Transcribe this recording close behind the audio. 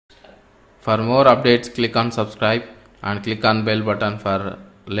For more updates, click on subscribe and click on bell button for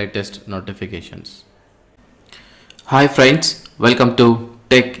latest notifications. Hi friends, welcome to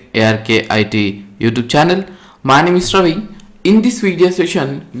Tech Arkit YouTube channel. My name is Ravi. In this video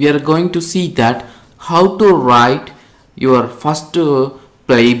session, we are going to see that how to write your first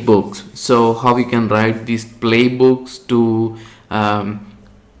playbooks. So how you can write these playbooks to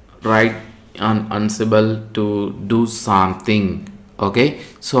write on Ansible to do something. Okay,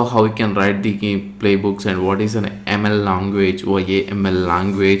 so how we can write the playbooks and what is an ML language or YAML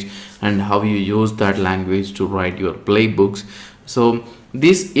language and how you use that language to write your playbooks. So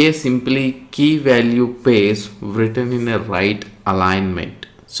this is simply key value pairs written in a right alignment.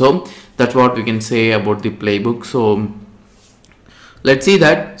 So that's what we can say about the playbook. So let's see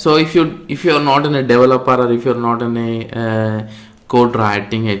that. So if you're not a developer or if you're not a code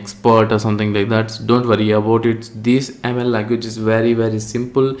writing expert or something like that, don't worry about it. This ML language is very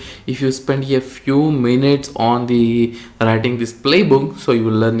simple. If you spend a few minutes on the writing this playbook, so you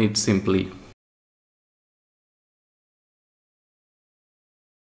will learn it simply.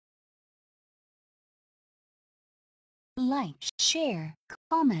 Like, share,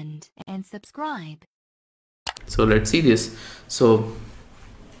 comment and subscribe. So let's see this. So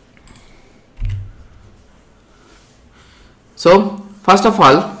first of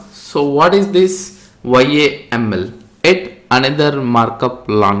all, so what is this YAML? It another markup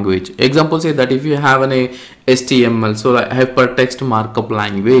language. Example say that if you have an HTML, so hypertext markup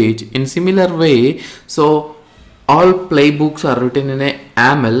language, in similar way, so all playbooks are written in a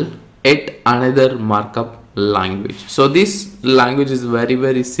YAML, it another markup language. So this language is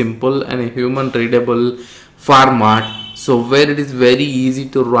very simple and a human readable format, so where it is very easy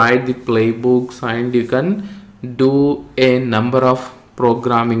to write the playbooks and you can do a number of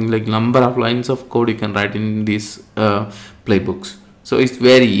programming, like number of lines of code you can write in these playbooks. So it's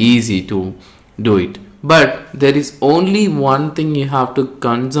very easy to do it, but there is only one thing you have to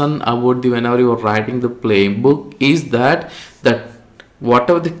concern about the whenever you are writing the playbook is that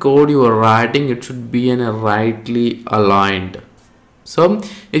whatever the code you are writing, it should be in a rightly aligned. So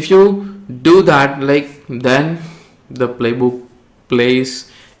if you do that, like, then the playbook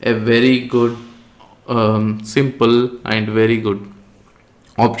plays a very good simple and very good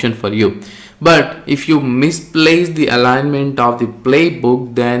option for you. But if you misplace the alignment of the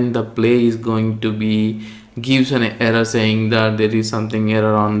playbook, then the play is going to be gives an error saying that there is something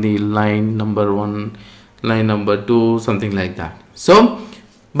error on the line number 1, line number 2, something like that. So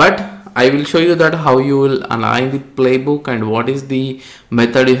but I will show you that how you will align the playbook and what is the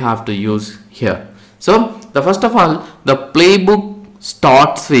method you have to use here. So the first of all, the playbook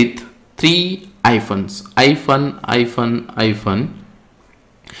starts with 3 hyphens, hyphen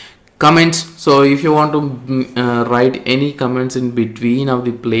comments. So if you want to write any comments in between of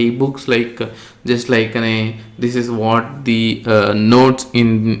the playbooks, like just like this is what the notes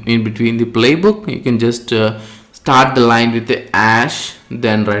in between the playbook, you can just start the line with the hash,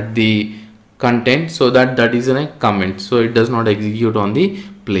 then write the content, so that is in a comment, so it does not execute on the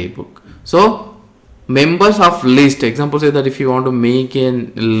playbook. So members of list, example say that if you want to make a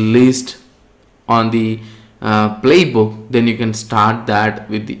list on the playbook, then you can start that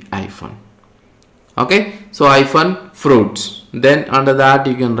with the hyphen. Okay, so hyphen fruits, then under that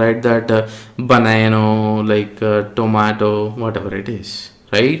you can write that banana, like tomato, whatever it is,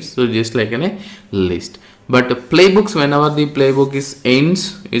 right? So just like in a list. But playbooks, whenever the playbook is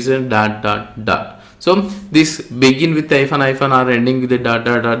ends, is a dot. So this begin with hyphen or ending with a dot,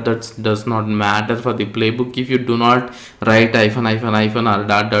 that does not matter for the playbook. If you do not write hyphen or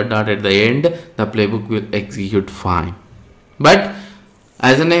dot at the end, the playbook will execute fine. But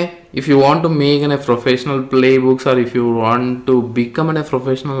as if you want to make a professional playbooks, or if you want to become a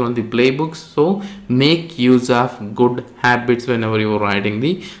professional on the playbooks, so make use of good habits whenever you are writing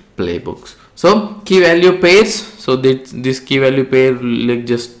the playbooks. So key value pairs, so this key value pair, like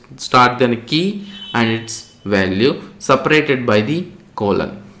just start then a key and its value separated by the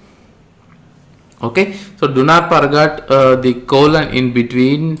colon. Okay, so do not forget the colon in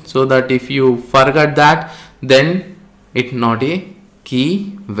between, so that if you forget that, then it's not a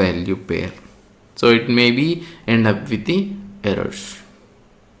key value pair, so it may be end up with the errors.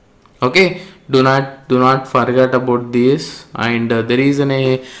 Okay, do not forget about this. And there is in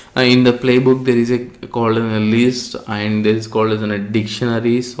the playbook there is a called a list, and there is called as a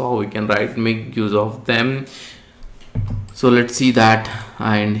dictionary, so we can make use of them. So let's see that,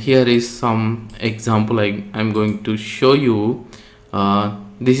 and here is some example I'm going to show you.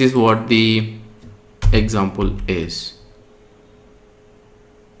 This is what the example is.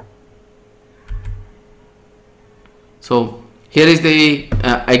 So here is the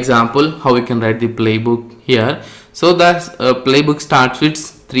example how we can write the playbook here. So the playbook starts with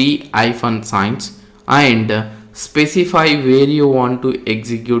 3 hyphen signs and specify where you want to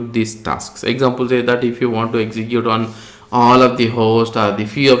execute these tasks. Example say that if you want to execute on all of the host or the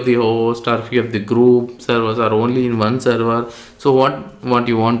few of the host or few of the group servers or only in one server, so what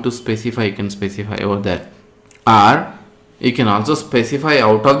you want to specify, you can specify over there, or you can also specify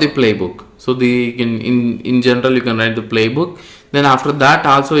out of the playbook. So in general you can write the playbook, then after that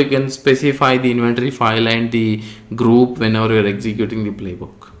also you can specify the inventory file and the group whenever you are executing the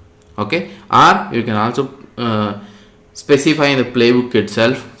playbook. Okay, or you can also specify in the playbook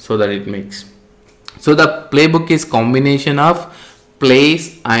itself, so that it makes. So the playbook is combination of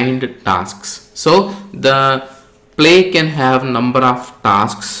plays and tasks. So the play can have number of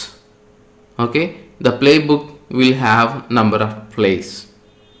tasks. Okay, the playbook will have number of plays.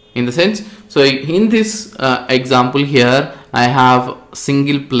 In the sense, so in this example here, I have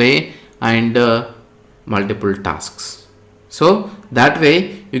single play and multiple tasks. So that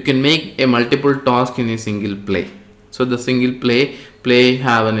way you can make a multiple task in a single play. So the single play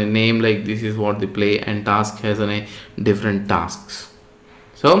have a name like this is what the play, and task has a different tasks.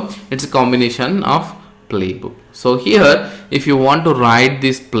 So it's a combination of playbook. So here if you want to write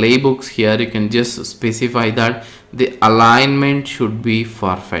these playbooks here, you can just specify that the alignment should be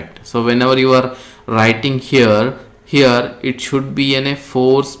perfect. So whenever you are writing here it should be in a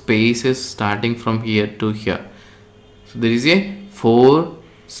 4 spaces starting from here to here. So there is a 4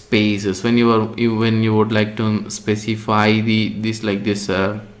 spaces when you would like to specify this like this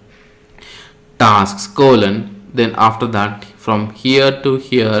tasks colon, then after that from here to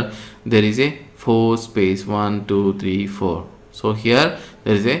here there is a 4 space 1 2 3 4. So here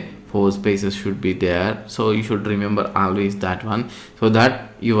there is a 4 spaces should be there, so you should remember always that one, so that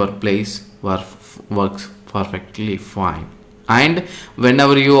your place works perfectly fine. And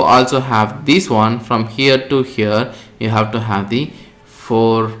whenever you also have this one from here to here, you have to have the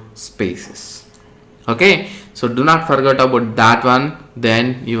 4 spaces. Okay, so do not forget about that one,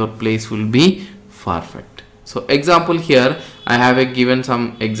 then your place will be perfect. So example here I have given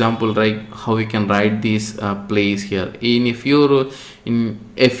some example like how we can write these plays here. In a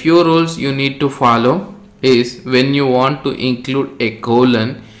few rules you need to follow is when you want to include a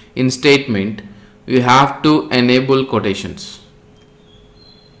colon in statement, you have to enable quotations.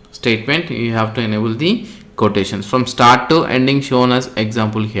 Statement you have to enable the quotations from start to ending shown as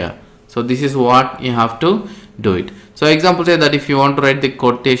example here. So this is what you have to do it. So example say that if you want to write the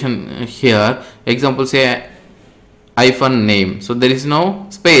quotation here, example say hyphen name, so there is no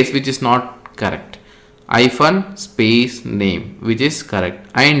space which is not correct, hyphen space name which is correct,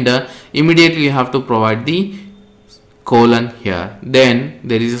 and immediately you have to provide the colon here, then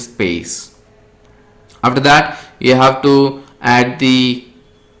there is a space. After that you have to add the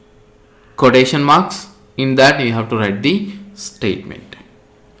quotation marks, in that you have to write the statement.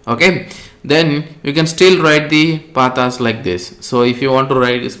 Okay, then you can still write the paths like this. So if you want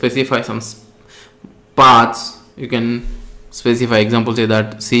to specify some paths, you can specify, example say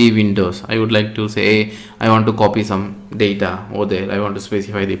that C Windows, I would like to say I want to copy some data over there, I want to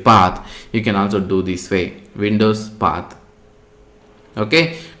specify the path, you can also do this way, Windows path.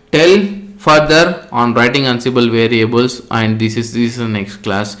 Okay, tell further on writing Ansible variables, and this is the next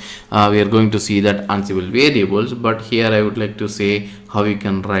class we are going to see that Ansible variables, but here I would like to say how you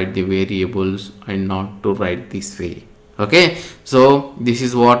can write the variables and not to write this way. Okay, so this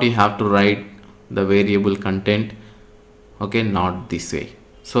is what you have to write the variable content, okay, not this way.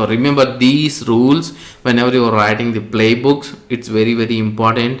 So remember these rules whenever you are writing the playbooks, it's very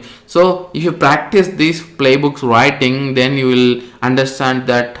important. So if you practice these playbooks writing, then you will understand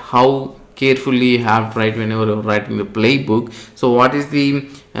that how carefully you have to write whenever you are writing the playbook. So what is the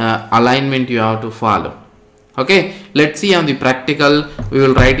alignment you have to follow. Okay, let's see on the practical. We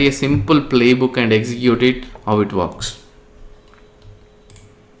will write a simple playbook and execute it, how it works.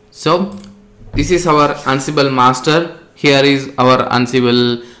 So this is our Ansible master. Here is our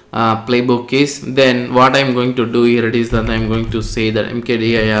Ansible playbook is. Then what I am going to do here, it is that I am going to say that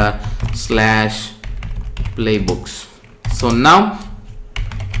mkdir/playbooks. So now,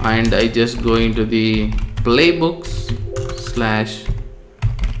 and I just go into the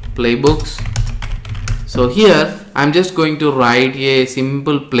playbooks/playbooks. So here I am just going to write a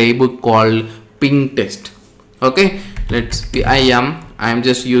simple playbook called ping test. Okay, let's I am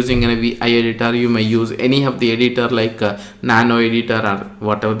just using a VI editor. You may use any of the editor like Nano editor or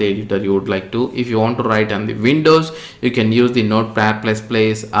whatever the editor you would like to. If you want to write on the Windows, you can use the Notepad++,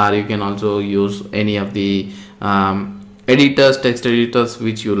 or you can also use any of the text editors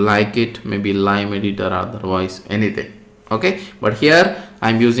which you like it, maybe Lime editor or otherwise anything. Okay, but here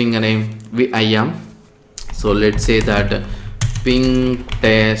I'm using a name VIM. So let's say that ping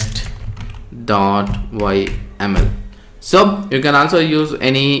test dot YAML. So you can also use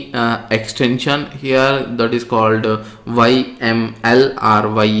any extension here that is called YML or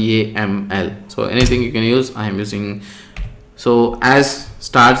YAML. So anything you can use, I am using. So as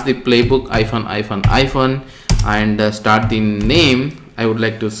starts the playbook -- and start the name, I would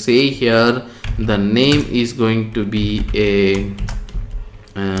like to say here the name is going to be a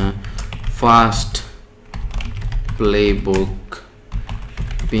fast playbook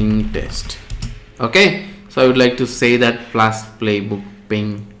ping test. Okay, so I would like to say that fast playbook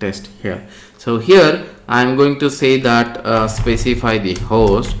ping test here. So here I am going to say that specify the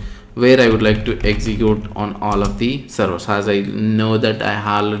host where I would like to execute on all of the servers, as I know that I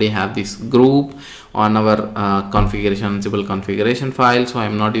already have this group on our configuration, Ansible configuration file. So I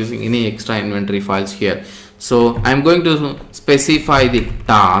am not using any extra inventory files here. So I am going to specify the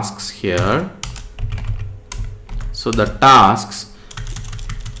tasks here. So the tasks,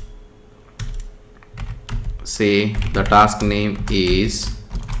 say the task name is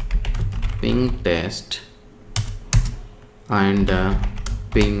ping test and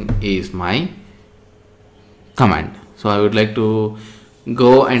ping is my command. So I would like to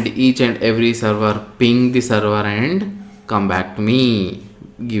go and each and every server ping the server and come back to me,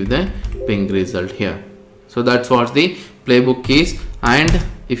 give the ping result here. So that's what the playbook is. And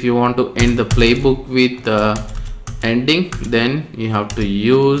if you want to end the playbook with ending, then you have to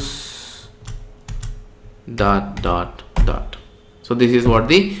use ... So this is what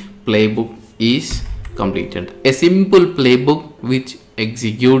the playbook is completed. A simple playbook which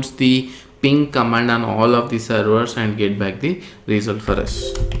executes the ping command on all of the servers and get back the result for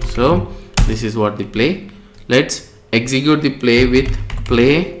us. So this is what the play. Let's execute the play with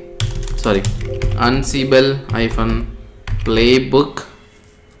Ansible Playbook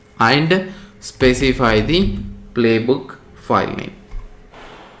and specify the playbook file name.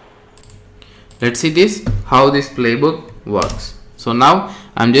 Let's see this, how this playbook works. So now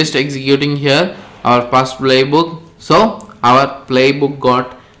I'm just executing here our past playbook. So our playbook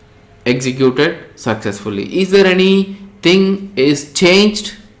got executed successfully. Is there anything is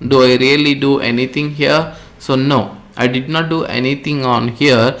changed? Do I really do anything here? So no, I did not do anything on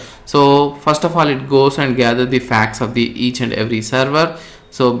here. So first of all, it goes and gather the facts of the each and every server.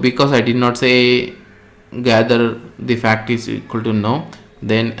 So because I did not say gather the fact is equal to no,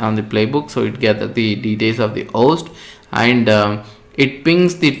 then on the playbook, so it gather the details of the host and it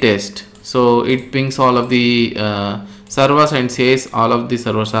pings the test. So it pings all of the servers and says all of the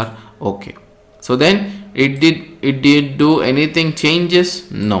servers are okay. So then it did do anything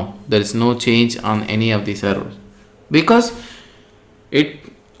changes? No, there is no change on any of the servers because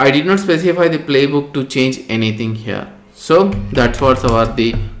I did not specify the playbook to change anything here. So that's what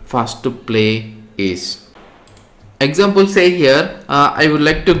the first play is. Example, say here I would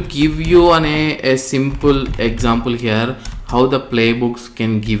like to give you a simple example here how the playbooks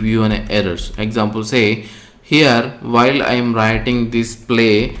can give you an errors. Example, say here while I am writing this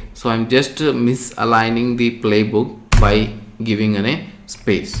play, so I'm just misaligning the playbook by giving a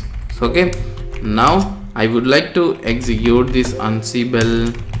space. So okay, now I would like to execute this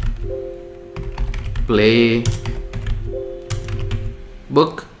Ansible Playbook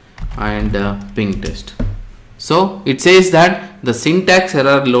and ping test. So it says that the syntax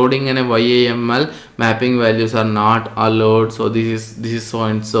error loading in a YAML mapping values are not allowed. So this is so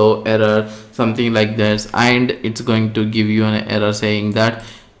and so error, something like this, and it's going to give you an error saying that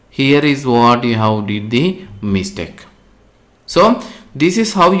here is what you have did the mistake. So this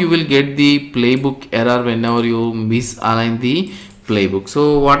is how you will get the playbook error whenever you misalign the playbook.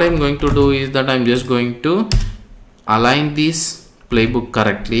 So what I'm going to do is that I'm just going to align this playbook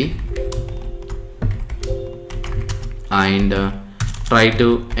correctly and try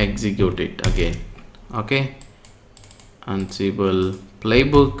to execute it again. Okay, Ansible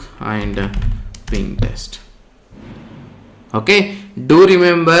Playbook and ping test. Okay, do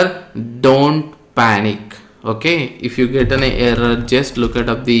remember, don't panic. Okay, if you get an error, just look at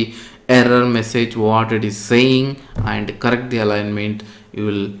up the error message what it is saying and correct the alignment.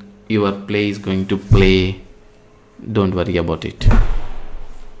 Your play is going to play. Don't worry about it.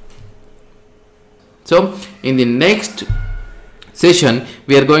 So in the next session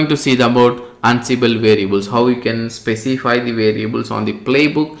we are going to see about Ansible variables, how we can specify the variables on the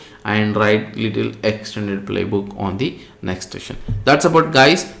playbook and write little extended playbook on the next session. That's about,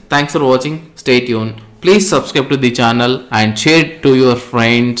 guys. Thanks for watching. Stay tuned. Please subscribe to the channel and share it to your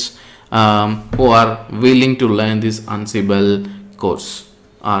friends who are willing to learn this Ansible course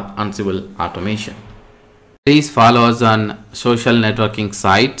or Ansible automation. Please follow us on social networking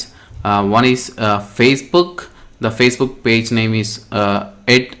sites. One is Facebook. The Facebook page name is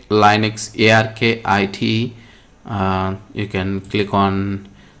 @Linux ARKIT. You can click on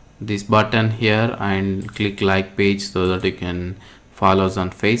this button here and click like page so that you can follow us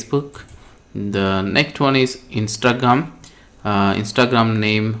on Facebook. The next one is Instagram.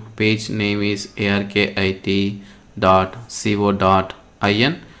 Instagram page name is arkit.co.in.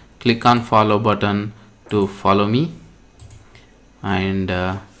 Click on follow button to follow me. And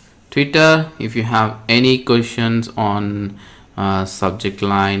Twitter, if you have any questions on subject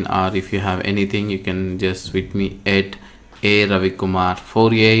line, or if you have anything, you can just tweet me at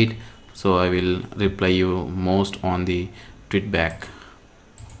aravikumar48, so I will reply you most on the tweet back.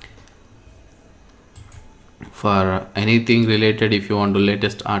 For anything related, if you want the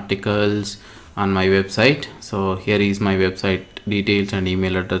latest articles on my website, so here is my website details and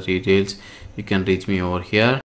email address details. You can reach me over here.